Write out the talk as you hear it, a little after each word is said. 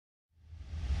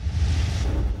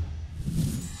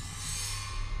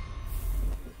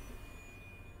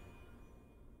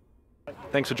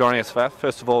Thanks for joining us, Faf.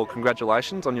 First of all,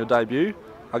 congratulations on your debut.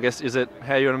 I guess, is it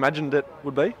how you imagined it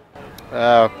would be?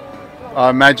 I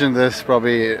imagined this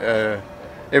probably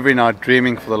every night,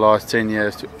 dreaming for the last 10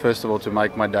 years. First of all, to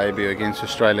make my debut against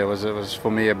Australia was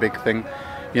for me a big thing.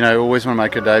 You know, you always want to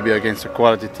make a debut against a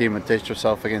quality team and test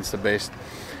yourself against the best.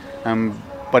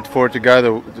 But for it to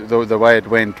go the way it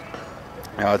went,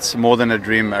 it's more than a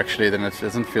dream actually. Then it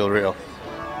doesn't feel real.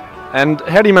 And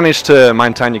how do you manage to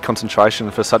maintain your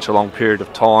concentration for such a long period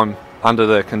of time under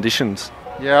the conditions?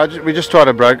 Yeah, we just try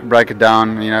to break it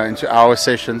down, you know, into hour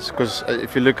sessions. Because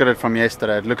if you look at it from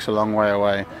yesterday, it looks a long way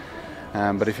away.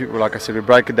 But if you, like I said, we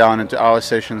break it down into hour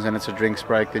sessions, and it's a drinks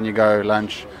break. Then you go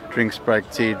lunch, drinks break,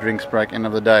 tea, drinks break, end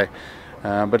of the day.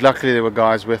 But luckily there were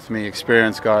guys with me,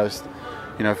 experienced guys.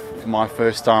 You know, for my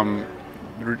first time,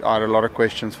 I had a lot of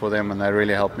questions for them, and they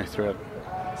really helped me through it.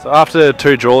 So after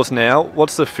 2 draws now,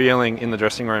 what's the feeling in the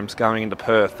dressing rooms going into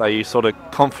Perth? Are you sort of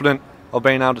confident of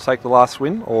being able to take the last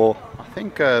win, or? I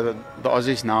think the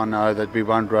Aussies now know that we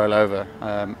won't roll over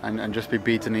and just be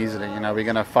beaten easily. You know, we're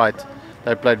going to fight.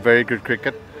 They played very good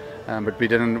cricket, but we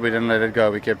didn't let it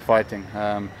go. We kept fighting.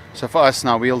 So for us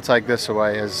now, we'll take this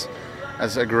away as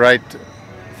a great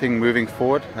thing moving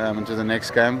forward into the next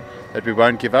game, that we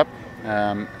won't give up.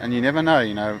 And you never know.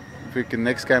 You know, if we can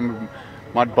next game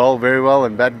might bowl very well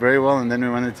and bat very well, and then we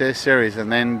win the Test series. And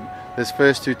then this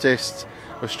first 2 tests,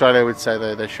 Australia would say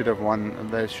they should have won.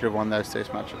 They should have won those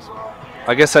Test matches.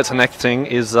 I guess that's the next thing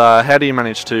is how do you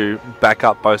manage to back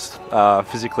up both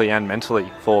physically and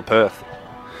mentally for Perth?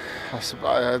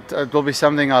 It will be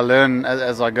something I learn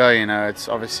as I go. You know, it's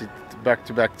obviously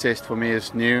back-to-back test for me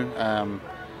is new.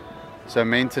 So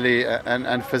mentally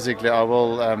and physically, I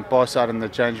will pass out in the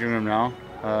changing room now.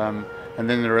 And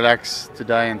then relax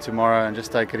today and tomorrow and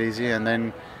just take it easy, and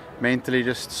then mentally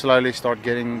just slowly start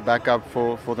getting back up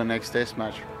for the next test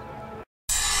match.